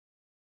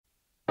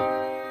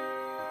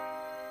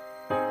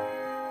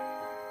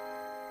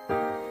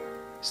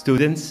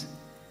Students,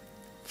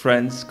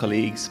 friends,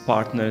 colleagues,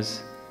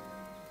 partners,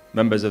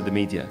 members of the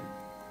media,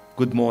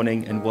 good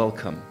morning and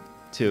welcome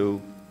to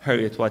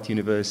Heriot-Watt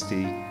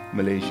University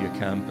Malaysia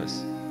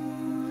campus.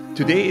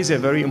 Today is a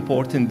very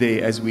important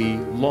day as we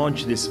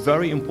launch this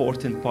very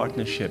important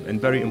partnership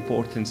and very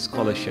important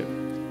scholarship,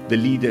 the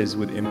Leaders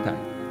with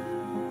Impact.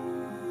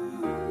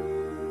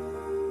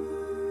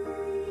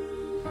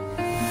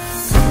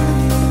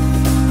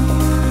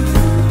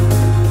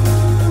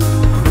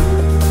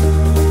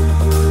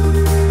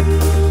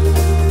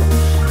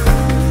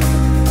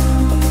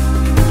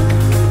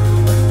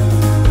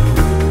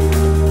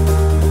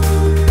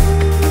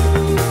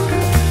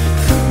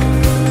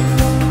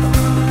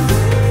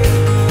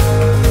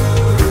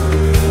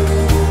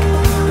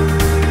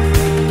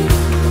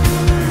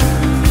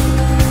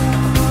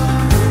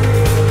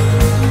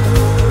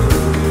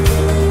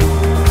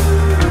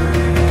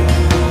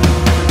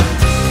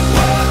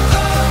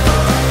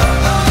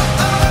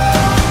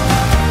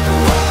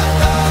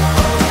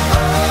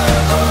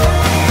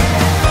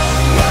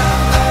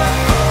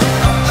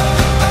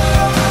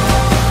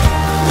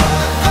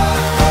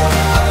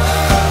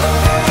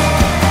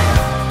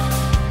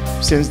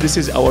 Since this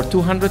is our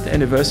 200th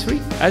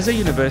anniversary as a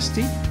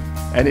university,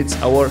 and it's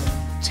our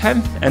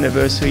 10th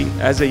anniversary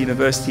as a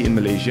university in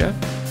Malaysia,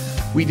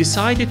 we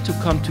decided to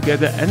come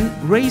together and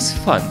raise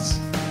funds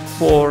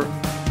for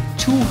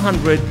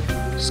 200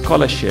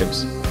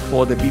 scholarships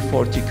for the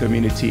B40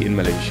 community in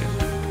Malaysia.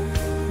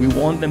 We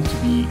want them to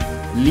be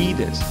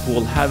leaders who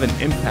will have an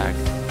impact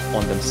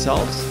on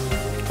themselves,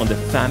 on their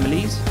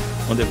families,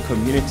 on their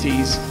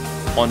communities,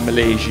 on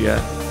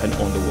Malaysia, and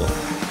on the world.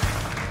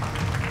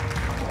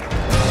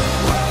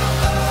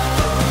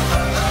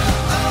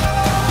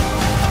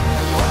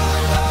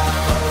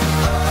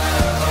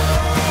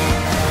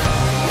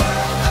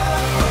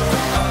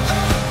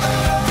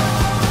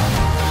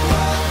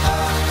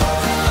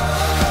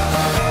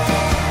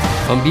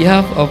 On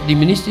behalf of the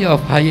Ministry of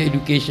Higher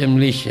Education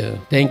Malaysia,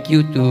 thank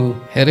you to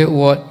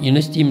Heriot-Watt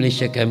University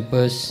Malaysia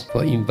campus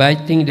for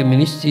inviting the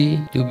Ministry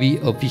to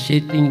be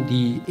officiating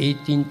the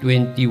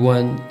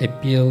 1821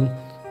 Appeal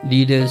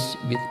Leaders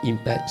with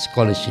Impact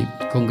Scholarship.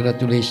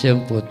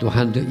 Congratulations for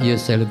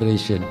 200-year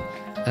celebration,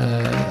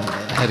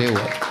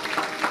 Heriot-Watt.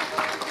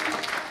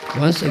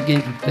 Once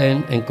again to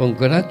thank and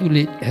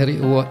congratulate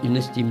Heriot-Watt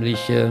University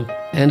Malaysia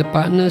and the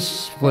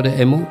partners for the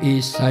MOA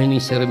signing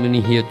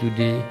ceremony here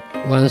today.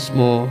 Once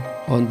more,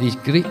 on this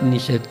great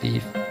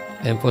initiative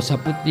and for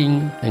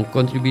supporting and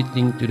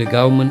contributing to the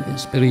government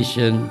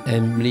inspiration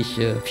and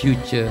Malaysia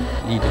future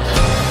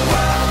leaders.